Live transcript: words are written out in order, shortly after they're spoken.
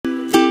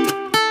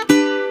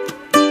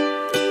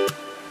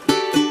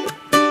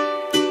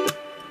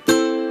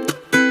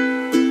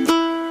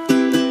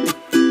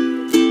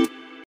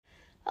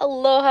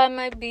Aloha,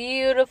 my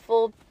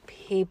beautiful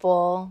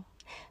people.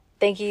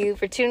 Thank you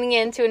for tuning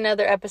in to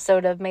another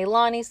episode of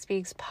Meilani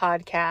Speaks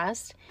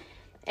podcast.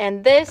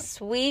 And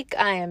this week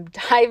I am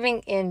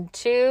diving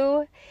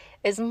into,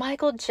 is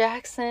Michael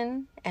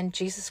Jackson and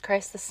Jesus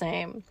Christ the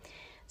same?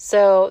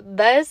 So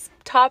this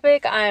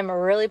topic I'm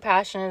really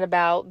passionate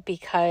about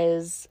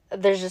because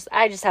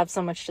I just have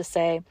so much to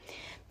say.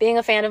 Being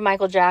a fan of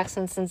Michael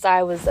Jackson since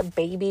I was a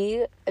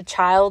baby, a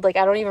child, I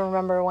don't even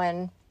remember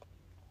when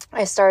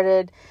I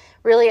started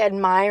really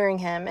admiring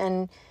him.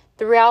 And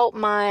throughout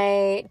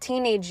my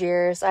teenage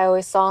years, I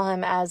always saw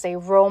him as a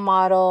role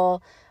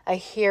model, a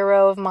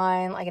hero of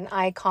mine, like an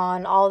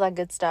icon, all that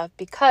good stuff,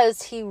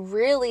 because he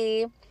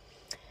really,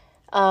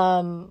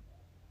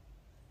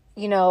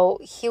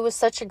 he was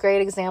such a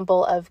great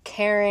example of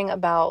caring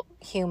about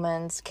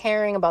humans,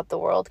 caring about the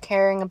world,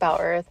 caring about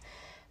Earth,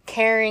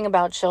 caring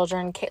about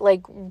children,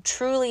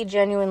 truly,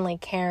 genuinely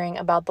caring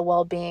about the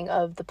well-being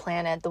of the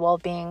planet, the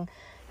well-being,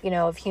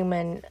 of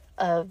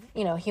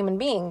human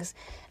beings.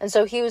 And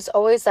so he was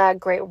always that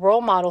great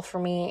role model for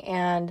me,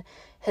 and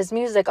his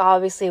music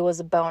obviously was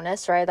a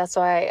bonus, right? That's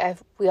why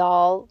we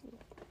all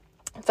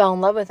fell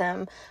in love with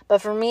him.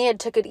 But for me, it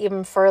took it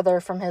even further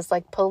from his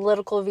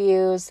political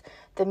views,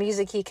 the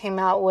music he came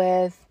out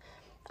with.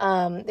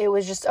 It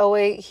was just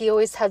he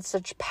always had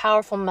such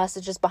powerful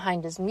messages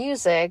behind his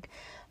music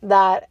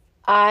that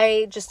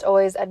I just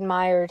always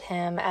admired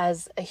him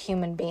as a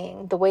human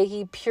being. The way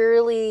he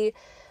purely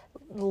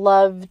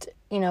loved,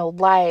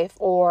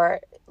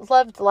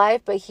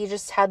 life, but he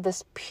just had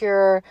this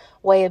pure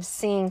way of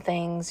seeing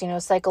things.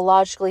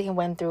 Psychologically, he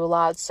went through a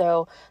lot.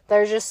 So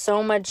there's just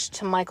so much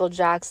to Michael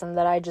Jackson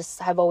that I just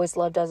have always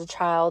loved as a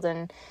child.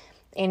 And,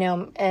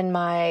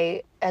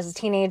 as a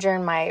teenager,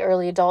 in my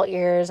early adult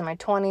years, in my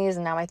 20s,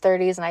 and now my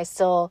 30s, and I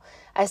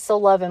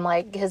still love him.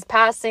 His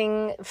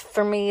passing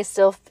for me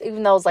still,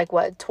 even though it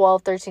was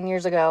 12, 13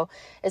 years ago,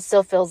 it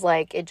still feels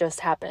like it just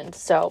happened.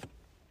 So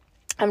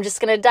I'm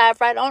just going to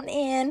dive right on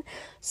in.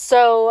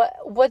 So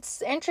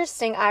what's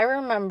interesting, I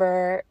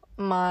remember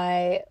when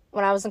I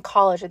was in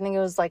college, I think it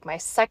was my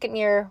second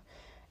year.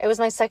 It was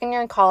my second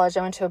year in college.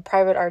 I went to a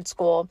private art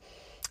school,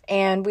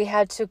 and we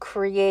had to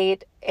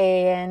create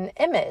an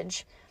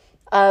image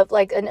of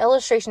an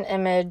illustration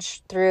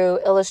image through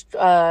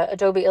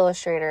Adobe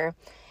Illustrator.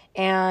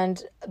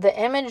 And the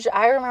image,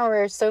 I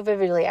remember so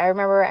vividly. I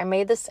remember I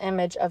made this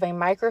image of a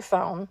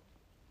microphone,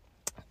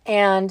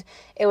 and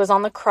it was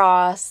on the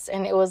cross,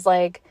 and it was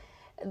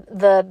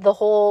the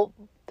whole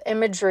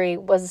imagery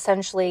was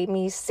essentially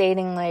me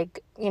stating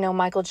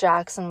Michael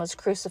Jackson was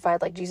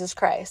crucified like Jesus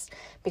Christ,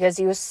 because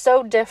he was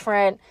so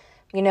different,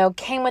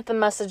 came with the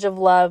message of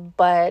love,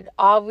 but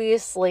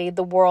obviously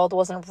the world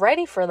wasn't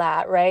ready for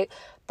that, right?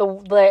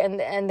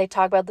 And they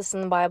talk about this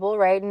in the Bible,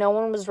 right? No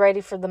one was ready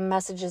for the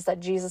messages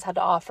that Jesus had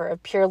to offer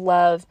of pure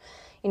love,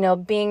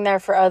 being there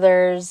for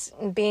others,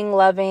 being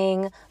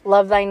loving,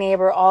 love thy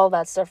neighbor, all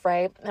that stuff,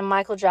 right? And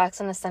Michael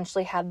Jackson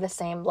essentially had the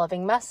same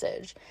loving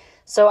message.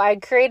 So I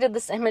created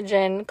this image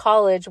in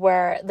college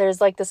where there's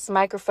this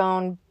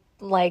microphone,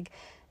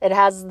 it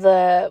has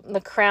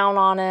the crown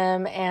on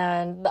him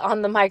and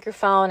on the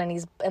microphone,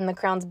 and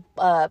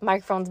the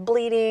microphone's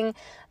bleeding,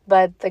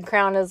 but the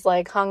crown is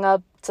hung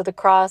up to the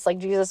cross like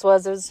Jesus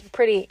was. It was a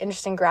pretty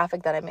interesting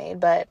graphic that I made,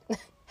 but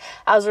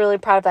I was really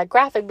proud of that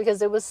graphic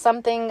because it was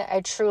something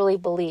I truly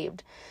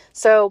believed.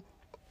 So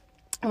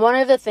one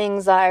of the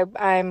things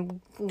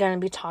I'm going to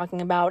be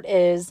talking about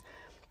is,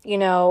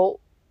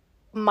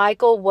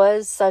 Michael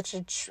was such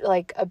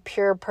a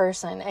pure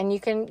person, and you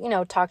can,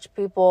 talk to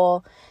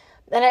people,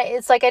 and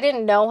it's I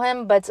didn't know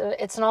him, but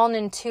it's an all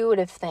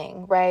intuitive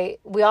thing, right?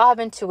 We all have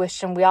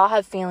intuition. We all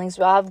have feelings.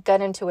 We all have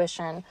gut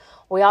intuition.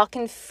 We all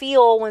can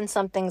feel when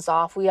something's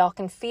off. We all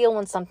can feel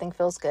when something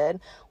feels good.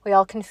 We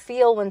all can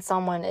feel when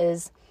someone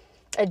is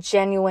a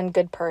genuine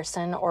good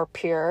person or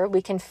pure.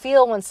 We can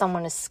feel when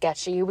someone is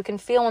sketchy. We can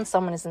feel when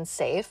someone is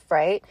unsafe,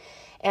 right?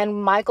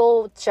 And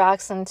Michael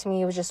Jackson, to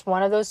me, was just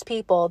one of those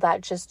people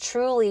that just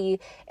truly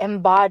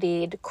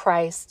embodied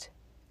Christ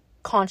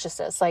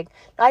consciousness,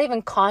 not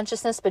even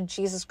consciousness, but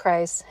Jesus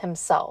Christ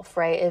himself,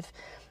 right?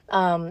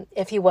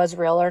 If he was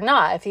real or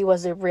not, if he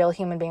was a real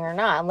human being or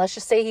not. And let's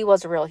just say he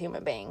was a real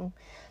human being.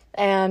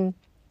 And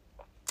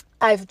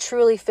I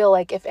truly feel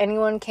if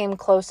anyone came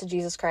close to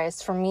Jesus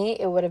Christ, for me,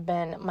 it would have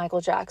been Michael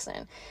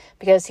Jackson,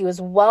 because he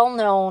was well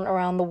known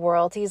around the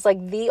world. He's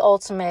the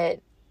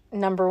ultimate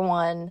number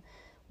one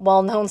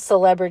well-known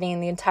celebrity in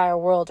the entire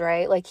world,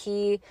 right?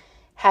 He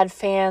had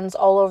fans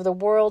all over the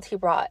world. He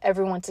brought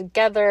everyone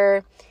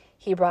together.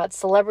 He brought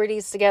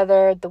celebrities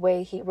together. The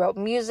way he wrote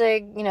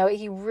music,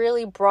 he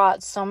really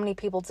brought so many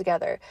people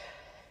together.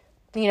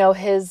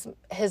 His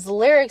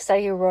lyrics that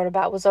he wrote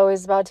about was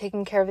always about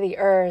taking care of the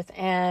earth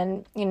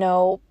and,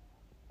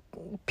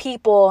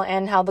 people,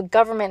 and how the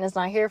government is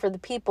not here for the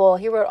people.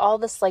 He wrote all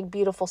this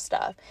beautiful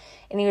stuff,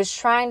 and he was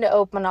trying to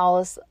open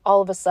all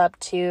of us up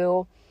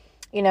to,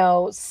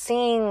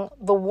 seeing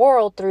the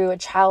world through a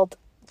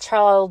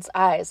child's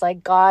eyes,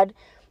 God.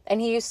 And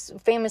he used to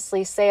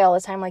famously say all the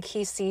time,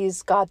 he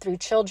sees God through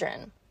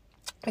children.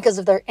 because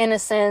of their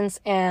innocence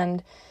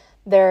and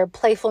their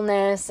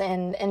playfulness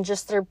and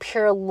just their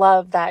pure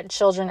love that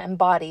children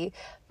embody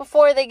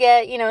before they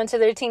get, into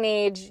their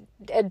teenage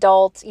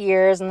adult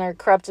years and they're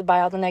corrupted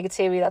by all the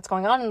negativity that's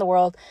going on in the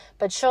world.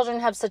 But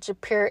children have such a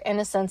pure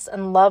innocence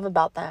and love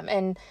about them.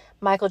 And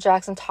Michael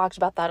Jackson talked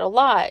about that a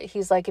lot.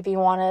 He's like, if you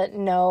want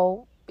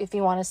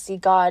to see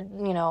God,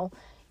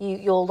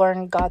 you'll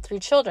learn God through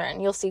children.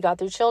 You'll see God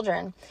through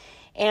children.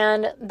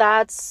 And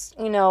that's,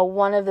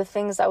 one of the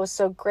things that was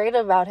so great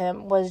about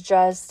him was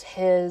just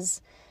his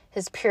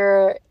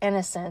pure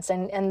innocence.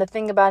 And the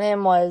thing about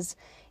him was,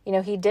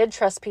 he did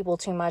trust people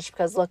too much,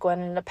 because look what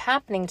ended up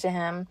happening to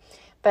him.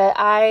 But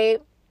I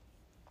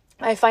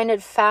find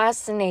it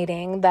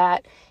fascinating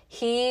that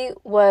he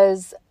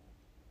was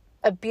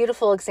a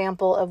beautiful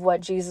example of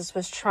what Jesus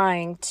was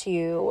trying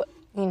to,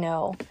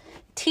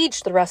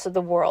 teach the rest of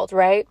the world,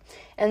 right?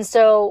 And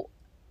so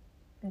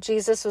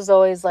Jesus was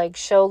always like,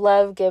 show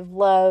love, give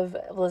love.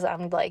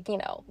 I'm like,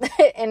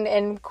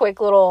 in quick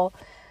little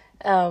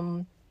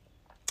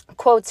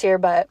quotes here,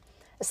 but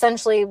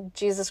essentially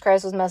Jesus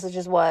Christ's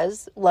messages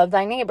was love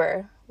thy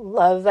neighbor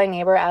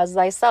as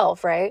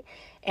thyself, right?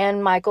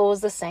 And Michael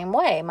was the same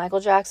way. Michael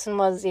Jackson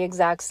was the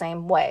exact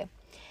same way.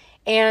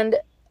 And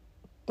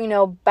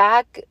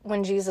back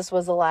when Jesus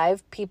was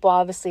alive, people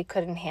obviously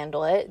couldn't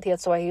handle it.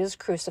 That's why he was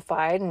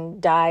crucified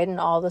and died and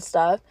all the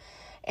stuff.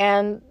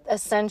 And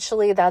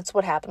essentially that's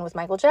what happened with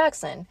Michael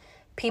Jackson.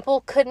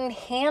 People couldn't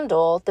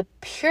handle the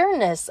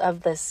pureness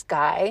of this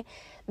guy,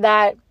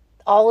 that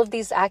all of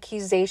these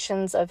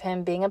accusations of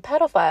him being a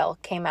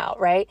pedophile came out,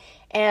 right?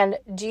 And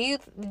do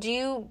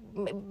you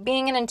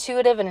being an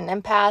intuitive and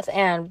an empath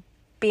and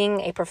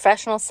being a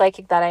professional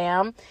psychic that I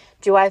am,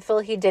 do I feel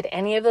he did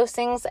any of those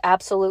things?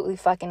 Absolutely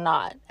fucking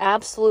not.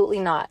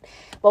 Absolutely not.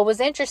 What was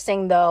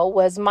interesting, though,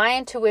 was my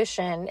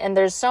intuition, and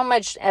there's so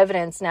much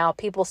evidence now,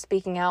 people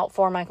speaking out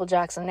for Michael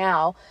Jackson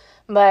now,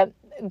 but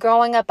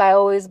growing up, I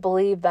always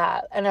believed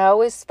that, and I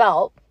always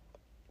felt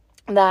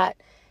that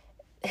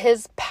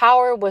his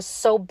power was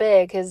so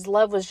big, his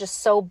love was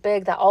just so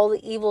big, that all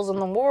the evils in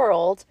the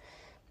world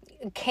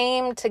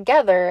came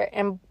together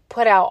and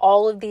put out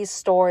all of these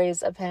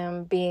stories of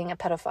him being a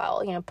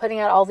pedophile, putting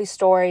out all these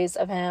stories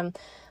of him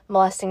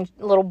molesting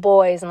little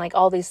boys and like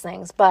all these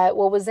things. But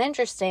what was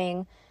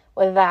interesting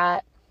with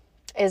that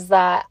is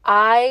that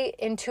I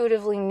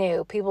intuitively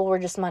knew people were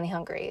just money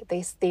hungry.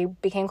 They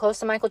became close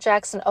to Michael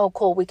Jackson. Oh,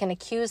 cool. We can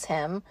accuse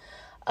him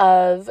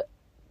of,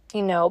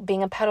 being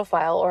a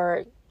pedophile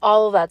or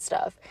all of that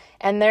stuff.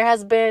 And there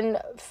has been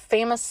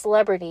famous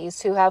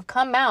celebrities who have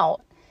come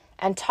out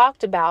and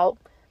talked about,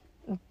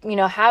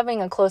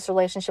 having a close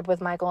relationship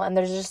with Michael. And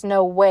there's just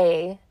no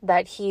way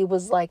that he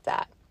was like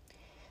that.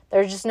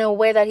 There's just no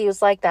way that he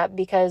was like that,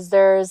 because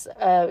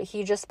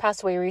he just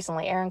passed away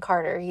recently, Aaron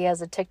Carter. He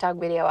has a TikTok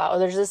video out.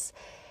 There's this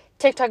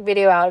TikTok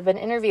video out of an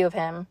interview of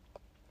him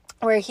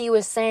where he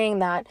was saying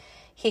that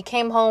he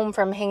came home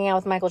from hanging out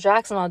with Michael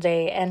Jackson all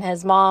day, and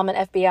his mom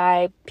and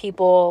FBI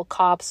people,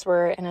 cops,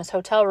 were in his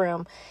hotel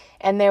room,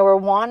 and they were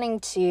wanting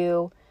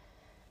to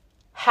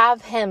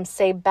have him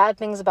say bad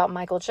things about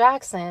Michael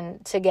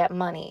Jackson to get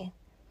money.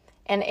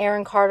 And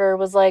Aaron Carter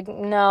was like,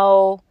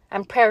 no,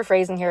 I'm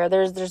paraphrasing here.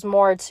 There's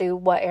more to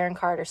what Aaron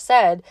Carter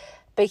said,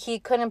 but he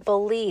couldn't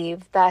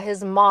believe that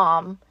his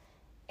mom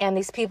and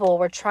these people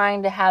were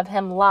trying to have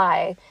him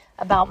lie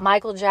about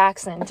Michael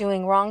Jackson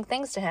doing wrong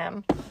things to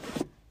him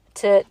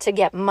to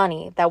get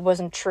money that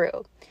wasn't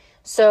true.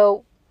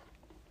 So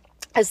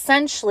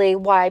essentially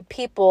why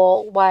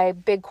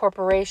big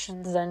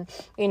corporations and,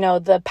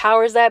 the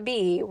powers that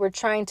be were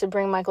trying to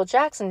bring Michael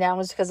Jackson down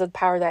was because of the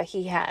power that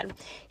he had.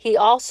 He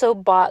also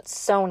bought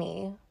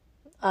Sony,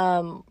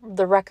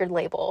 the record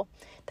label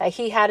that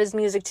he had his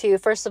music to.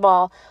 First of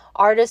all,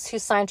 artists who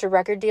signed to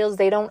record deals,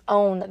 they don't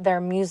own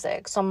their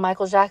music. So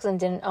Michael Jackson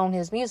didn't own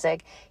his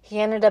music. He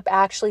ended up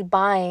actually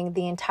buying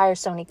the entire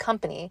Sony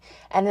company.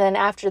 And then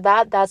after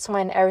that, that's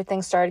when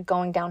everything started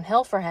going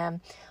downhill for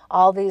him.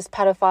 All these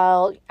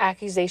pedophile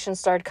accusations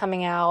started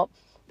coming out.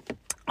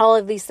 All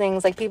of these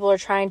things, like people are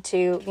trying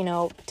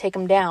to, take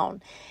him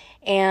down.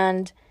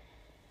 And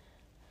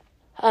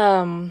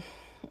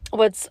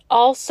what's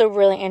also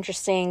really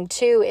interesting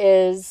too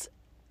is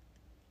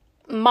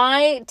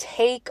my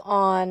take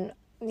on,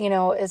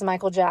 is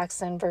Michael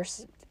Jackson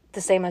versus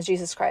the same as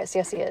Jesus Christ?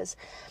 Yes, he is.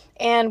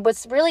 And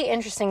what's really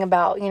interesting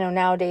about,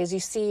 nowadays, you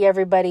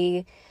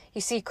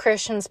see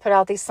Christians put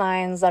out these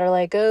signs that are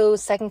like, oh,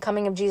 second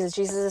coming of Jesus.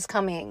 Jesus is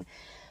coming.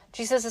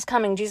 Jesus is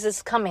coming. Jesus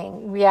is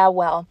coming. Yeah,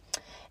 well,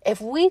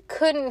 if we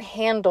couldn't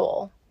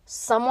handle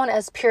someone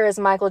as pure as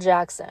Michael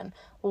Jackson,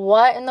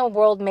 what in the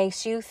world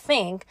makes you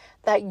think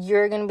that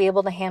you're going to be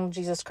able to handle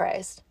Jesus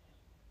Christ?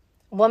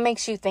 What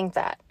makes you think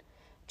that?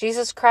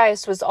 Jesus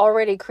Christ was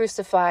already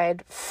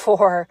crucified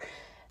for,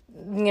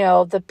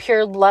 the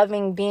pure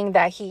loving being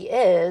that he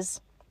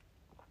is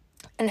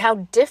and how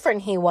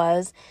different he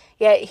was.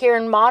 Yet here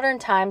in modern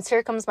times,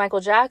 here comes Michael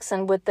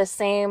Jackson with the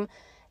same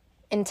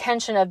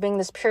intention of being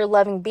this pure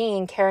loving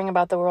being, caring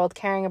about the world,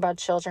 caring about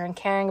children,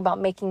 caring about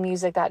making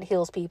music that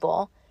heals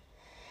people.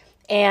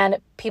 And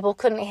people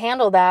couldn't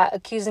handle that,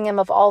 accusing him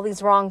of all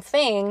these wrong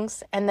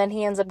things. And then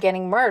he ends up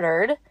getting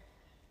murdered,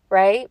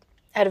 right?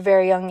 At a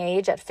very young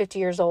age, at 50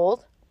 years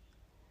old.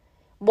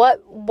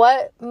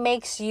 What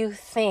makes you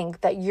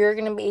think that you're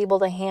going to be able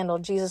to handle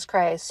Jesus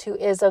Christ, who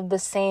is of the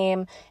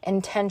same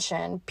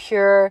intention,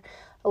 pure,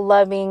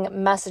 loving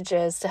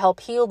messages to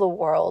help heal the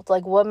world?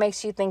 Like, what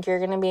makes you think you're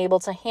going to be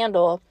able to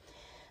handle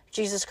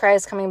Jesus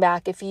Christ coming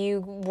back if you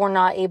were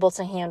not able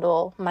to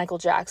handle Michael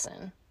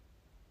Jackson,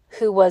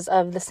 who was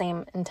of the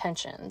same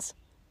intentions,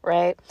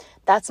 right?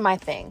 That's my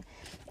thing.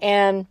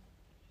 And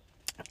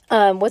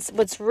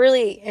what's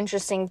really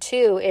interesting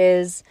too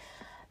is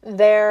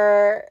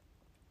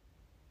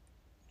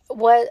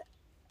what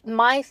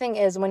my thing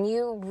is, when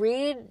you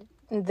read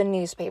the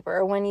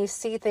newspaper, when you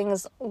see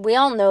things, we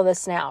all know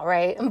this now,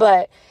 right?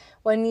 But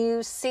when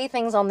you see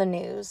things on the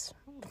news,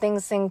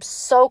 things seem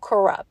so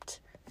corrupt.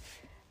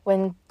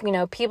 When,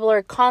 people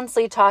are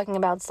constantly talking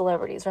about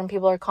celebrities, when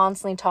people are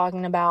constantly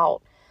talking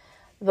about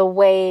the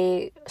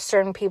way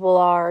certain people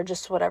are,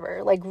 just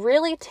whatever. Like,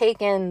 really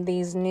take in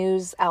these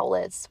news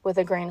outlets with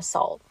a grain of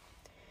salt.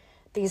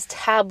 These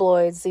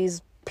tabloids,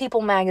 these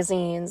People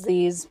magazines,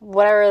 these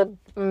whatever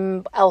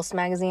else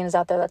magazine is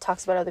out there that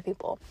talks about other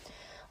people.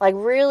 Like,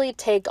 really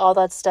take all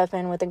that stuff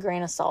in with a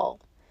grain of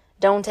salt.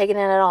 Don't take it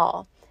in at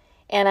all.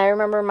 And I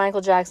remember Michael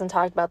Jackson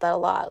talked about that a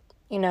lot.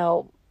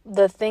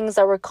 The things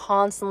that were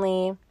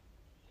constantly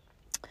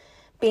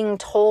being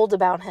told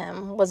about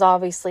him was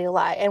obviously a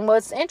lie. And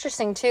what's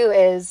interesting too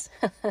is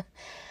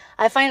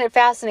I find it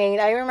fascinating.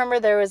 I remember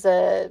there was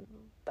an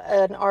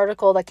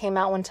article that came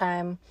out one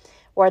time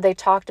where they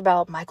talked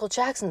about Michael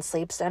Jackson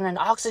sleeps in an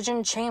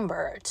oxygen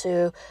chamber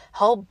to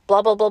help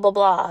blah, blah, blah, blah,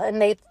 blah.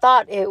 And they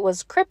thought it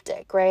was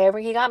cryptic, right?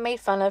 He got made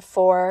fun of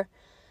for,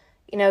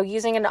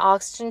 using an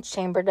oxygen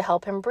chamber to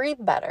help him breathe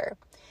better.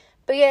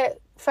 But yet,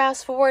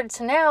 fast forward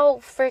to now,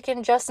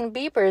 freaking Justin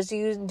Bieber's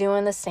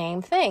doing the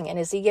same thing. And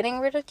is he getting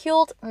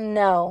ridiculed?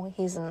 No,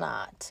 he's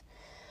not.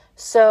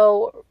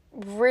 So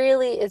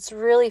really, it's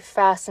really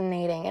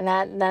fascinating. And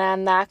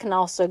that can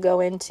also go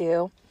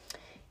into,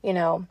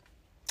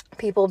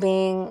 people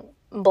being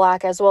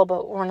black as well,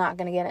 but we're not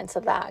going to get into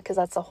that because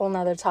that's a whole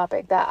nother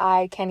topic that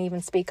I can't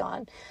even speak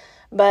on.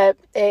 But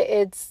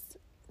it's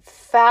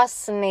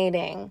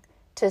fascinating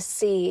to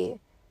see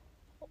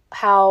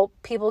how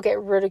people get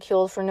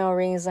ridiculed for no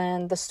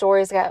reason, the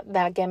stories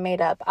that get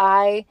made up.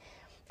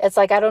 It's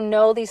like, I don't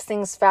know these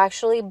things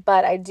factually,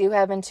 but I do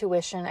have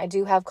intuition. I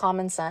do have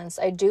common sense.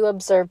 I do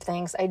observe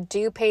things. I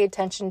do pay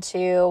attention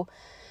to,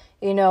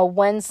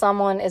 when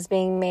someone is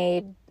being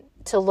made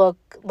to look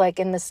like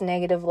in this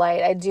negative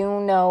light. I do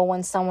know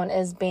when someone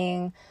is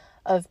being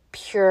of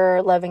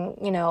pure loving,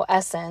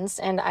 essence.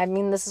 And I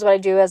mean, this is what I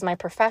do as my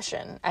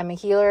profession. I'm a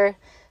healer,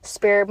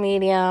 spirit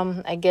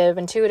medium. I give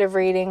intuitive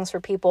readings for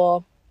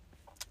people,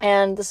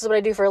 and this is what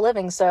I do for a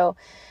living. So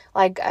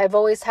like, I've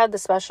always had the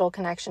special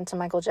connection to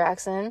Michael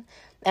Jackson,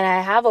 and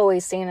I have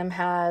always seen him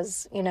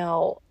as,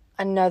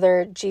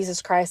 another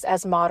Jesus Christ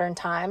as modern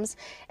times.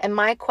 And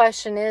my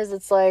question is,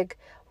 it's like,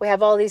 we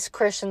have all these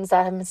Christians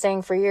that have been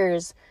saying for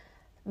years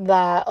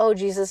that,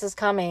 Jesus is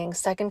coming,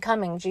 second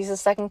coming,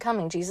 Jesus second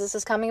coming, Jesus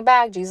is coming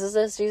back,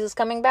 Jesus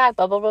coming back,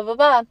 blah, blah, blah, blah,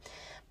 blah.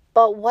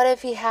 But what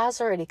if he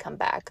has already come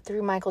back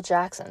through Michael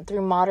Jackson,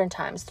 through modern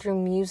times,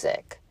 through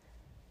music?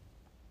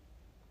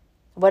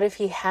 What if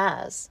he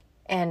has?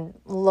 And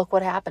look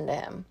what happened to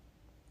him.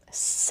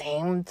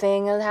 Same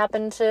thing that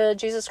happened to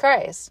Jesus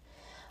Christ.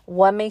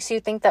 What makes you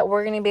think that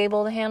we're going to be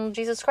able to handle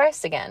Jesus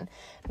Christ again?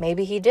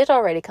 Maybe he did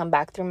already come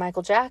back through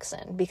Michael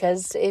Jackson.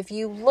 Because if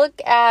you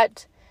look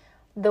at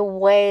the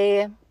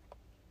way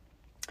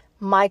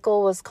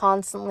Michael was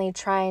constantly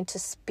trying to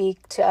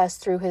speak to us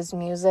through his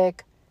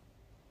music,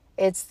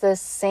 it's the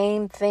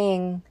same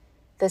thing,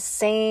 the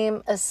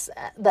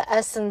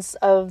essence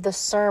of the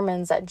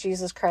sermons that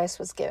Jesus Christ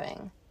was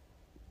giving,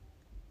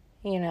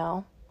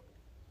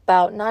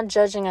 about not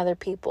judging other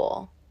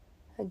people,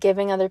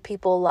 giving other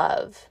people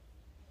love,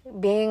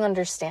 being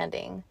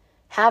understanding,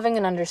 having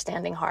an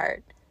understanding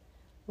heart,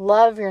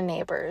 love your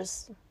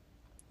neighbors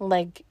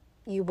like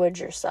you would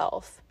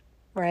yourself.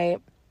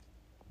 Right?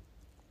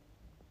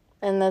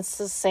 And that's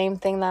the same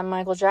thing that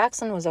Michael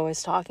Jackson was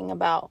always talking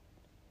about.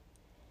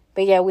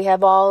 But yeah, we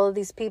have all of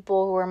these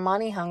people who are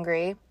money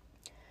hungry,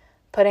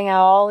 putting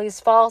out all these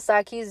false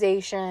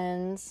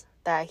accusations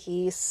that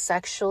he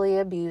sexually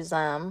abused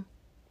them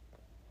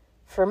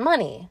for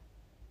money.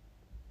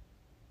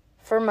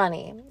 For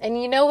money. And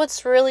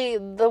what's really,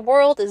 the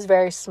world is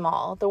very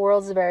small. The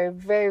world is very,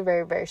 very,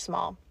 very, very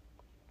small.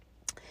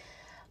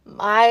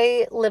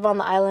 I live on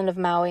the island of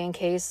Maui, in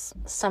case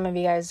some of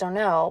you guys don't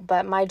know,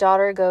 but my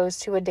daughter goes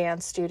to a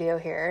dance studio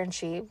here and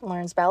she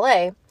learns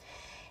ballet.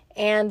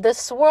 And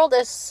this world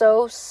is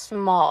so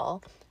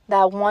small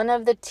that one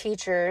of the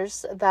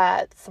teachers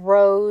that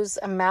throws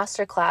a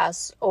master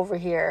class over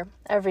here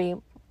every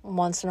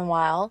once in a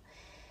while,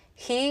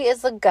 he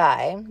is the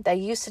guy that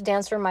used to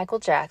dance for Michael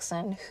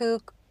Jackson,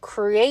 who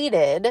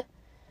created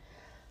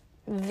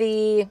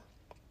the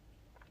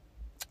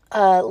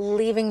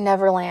Leaving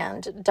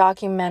Neverland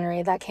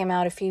documentary that came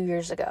out a few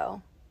years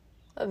ago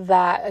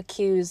that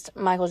accused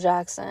Michael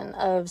Jackson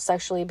of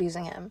sexually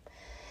abusing him.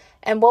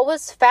 And what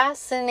was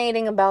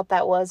fascinating about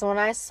that was when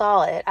I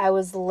saw it, I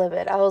was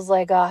livid. I was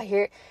like,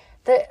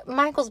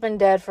 Michael's been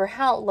dead for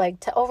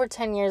over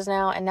 10 years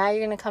now, and now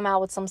you're going to come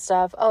out with some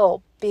stuff.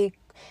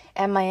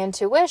 And my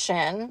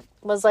intuition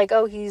was like,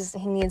 he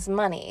needs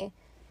money.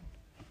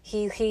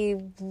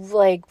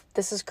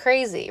 This is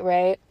crazy,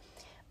 right?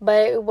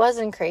 But it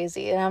wasn't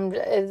crazy. And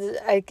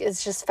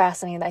it's just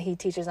fascinating that he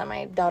teaches at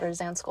my daughter's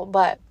dance school.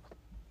 But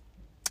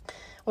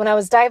when I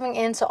was diving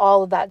into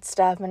all of that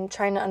stuff and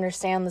trying to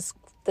understand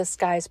this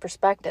guy's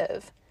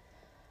perspective,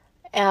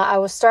 I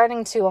was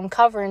starting to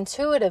uncover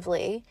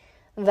intuitively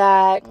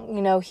that,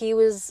 he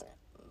was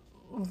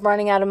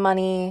running out of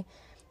money,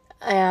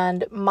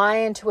 and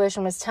my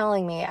intuition was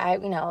telling me,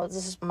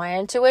 this is my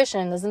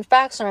intuition, this isn't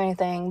facts or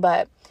anything,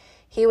 but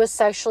he was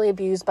sexually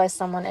abused by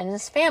someone in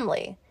his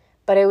family.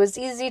 But it was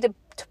easy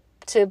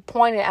to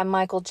point it at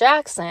Michael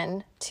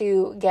Jackson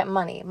to get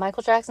money.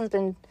 Michael Jackson's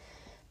been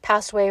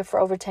passed away for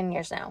over 10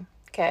 years now,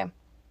 okay?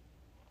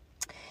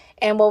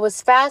 And what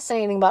was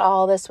fascinating about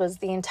all this was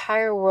the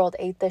entire world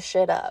ate this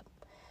shit up.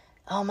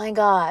 Oh my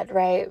God,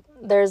 right?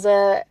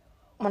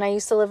 When I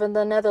used to live in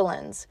the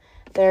Netherlands,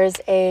 there's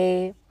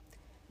a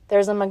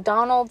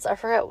McDonald's, I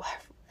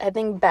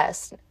think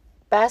Best,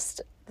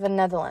 the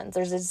Netherlands.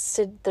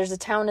 There's a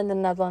town in the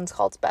Netherlands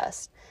called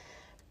Best.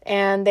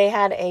 And they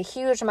had a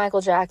huge Michael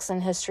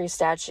Jackson history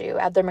statue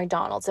at their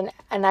McDonald's.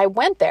 And I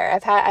went there.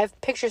 I have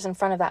pictures in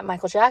front of that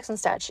Michael Jackson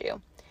statue.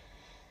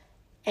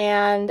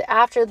 And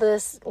after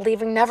this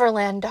Leaving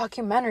Neverland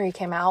documentary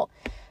came out,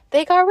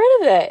 they got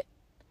rid of it.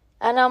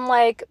 And I'm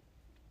like,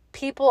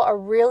 people are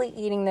really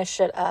eating this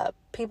shit up.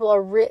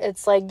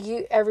 It's like,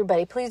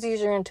 everybody, please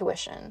use your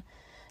intuition.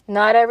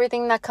 Not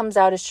everything that comes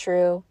out is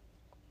true.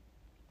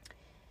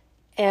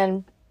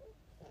 And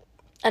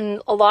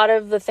a lot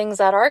of the things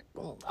that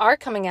are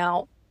coming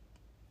out,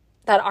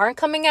 that aren't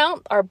coming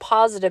out, are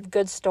positive,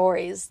 good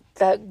stories,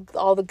 that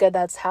all the good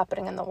that's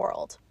happening in the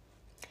world.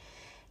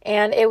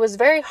 And it was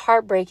very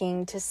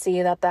heartbreaking to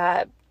see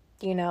that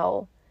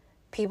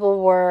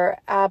people were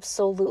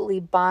absolutely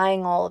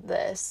buying all of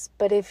this.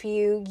 But if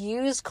you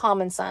use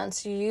common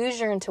sense, you use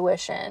your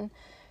intuition,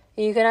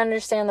 you can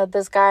understand that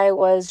this guy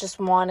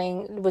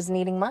was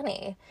needing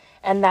money.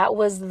 And that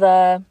was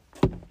the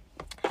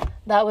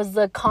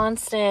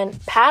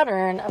constant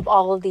pattern of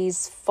all of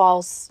these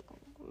false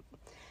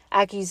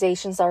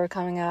accusations that were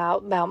coming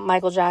out about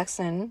Michael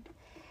Jackson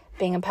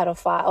being a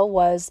pedophile.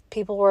 Was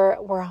people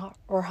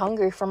were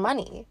hungry for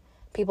money.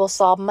 People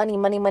saw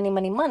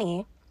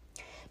money,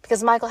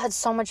 because Michael had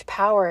so much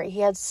power. He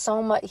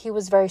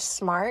was very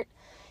smart.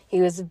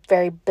 He was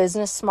very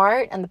business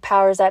smart, and the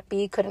powers that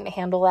be couldn't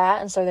handle that,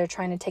 and so they're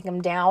trying to take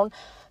him down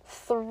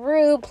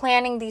through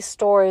planning these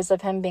stories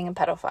of him being a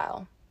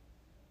pedophile.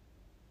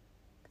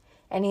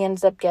 And he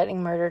ends up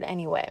getting murdered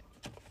anyway.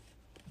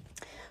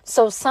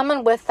 So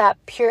someone with that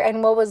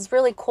and what was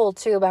really cool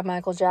too about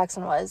Michael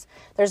Jackson was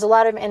there's a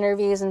lot of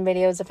interviews and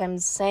videos of him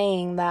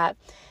saying that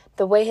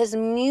the way his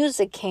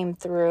music came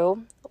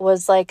through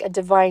was like a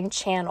divine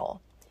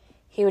channel.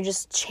 He would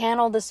just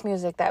channel this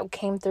music that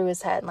came through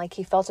his head, like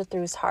he felt it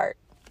through his heart.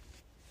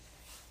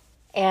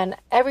 And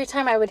every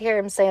time I would hear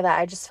him say that,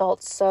 I just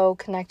felt so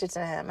connected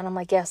to him. And I'm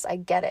like, yes, I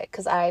get it,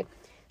 because I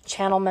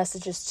channel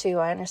messages too.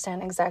 I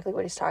understand exactly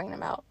what he's talking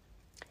about.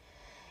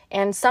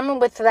 And someone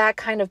with that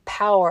kind of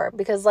power,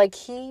 because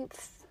he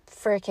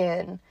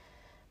freaking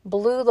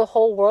blew the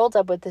whole world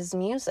up with his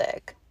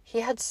music. He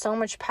had so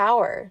much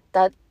power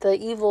that the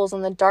evils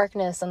and the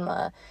darkness and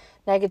the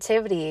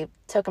negativity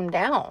took him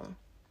down,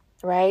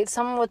 right?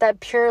 Someone with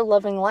that pure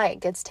loving light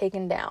gets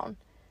taken down.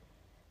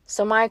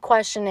 So my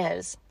question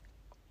is,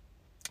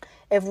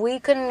 if we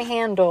couldn't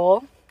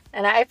handle,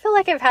 and I feel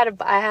like I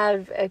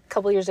had a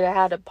couple years ago, I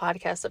had a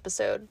podcast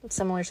episode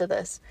similar to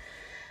this.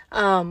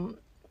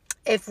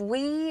 If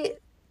we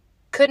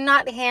could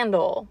not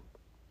handle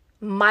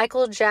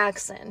Michael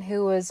Jackson,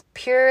 who was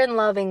pure and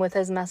loving with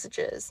his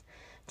messages,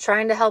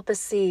 trying to help us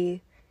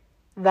see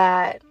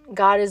that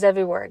God is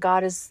everywhere.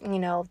 God is,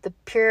 the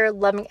pure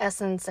loving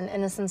essence and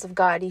innocence of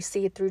God. You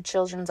see it through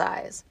children's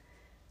eyes.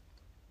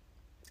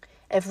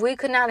 If we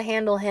could not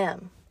handle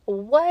him,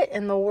 what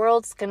in the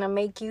world's going to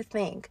make you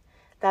think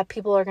that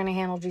people are going to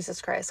handle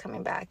Jesus Christ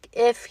coming back?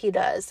 If he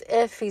does,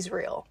 if he's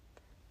real.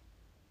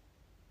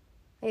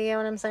 You get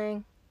what I'm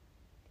saying?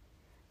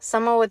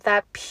 Someone with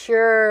that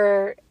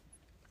pure,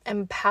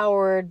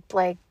 empowered,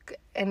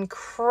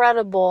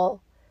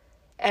 incredible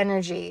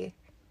energy,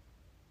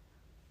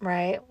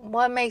 right?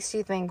 What makes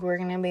you think we're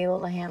going to be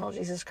able to handle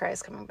Jesus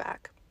Christ coming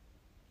back?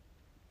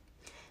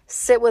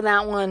 Sit with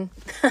that one.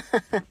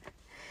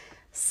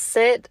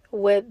 Sit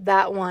with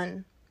that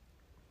one.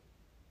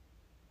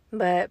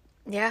 But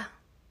yeah,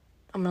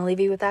 I'm going to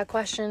leave you with that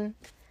question.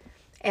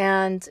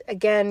 And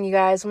again, you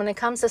guys, when it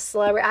comes to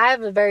celebrity, I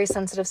have a very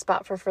sensitive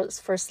spot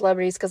for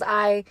celebrities, because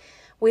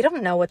we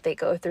don't know what they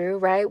go through,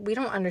 right? We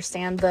don't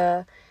understand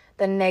the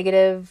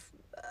negative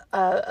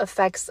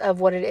effects of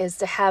what it is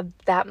to have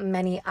that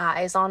many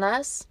eyes on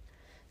us.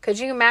 Could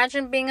you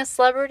imagine being a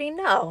celebrity?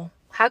 No.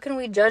 How can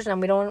we judge them?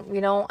 We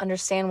don't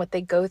understand what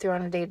they go through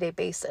on a day-to-day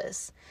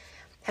basis.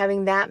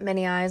 Having that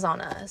many eyes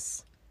on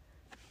us.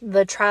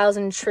 The trials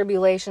and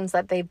tribulations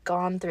that they've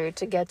gone through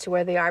to get to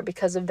where they are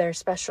because of their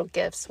special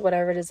gifts,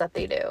 whatever it is that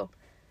they do.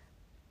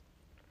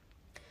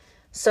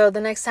 So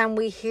the next time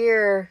we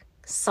hear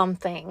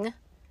something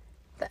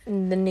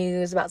in the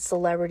news about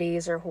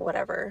celebrities or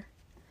whatever,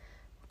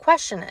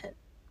 question it.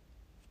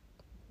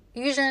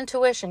 Use your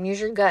intuition.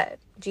 Use your gut.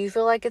 Do you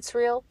feel like it's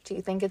real? Do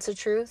you think it's the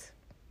truth?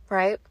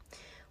 Right?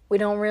 We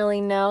don't really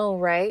know,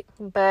 right?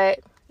 But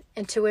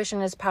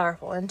intuition is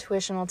powerful.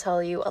 Intuition will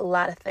tell you a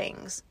lot of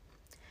things.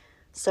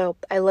 So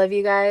I love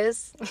you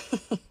guys.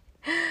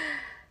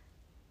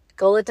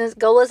 Go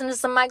listen to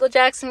some Michael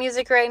Jackson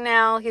music right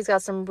now. He's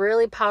got some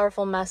really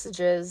powerful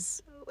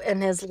messages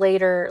in his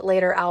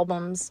later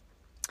albums.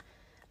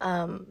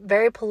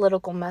 Very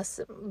political,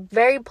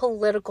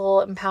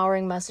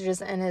 empowering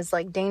messages in his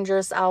like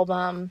Dangerous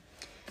album.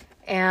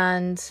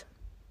 And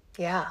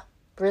yeah,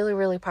 really,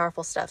 really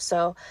powerful stuff.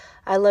 So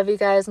I love you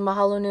guys.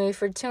 Mahalo nui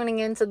for tuning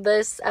into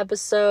this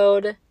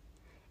episode.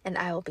 And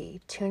I will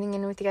be tuning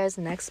in with you guys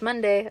next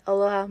Monday.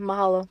 Aloha,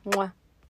 mahalo, mwah.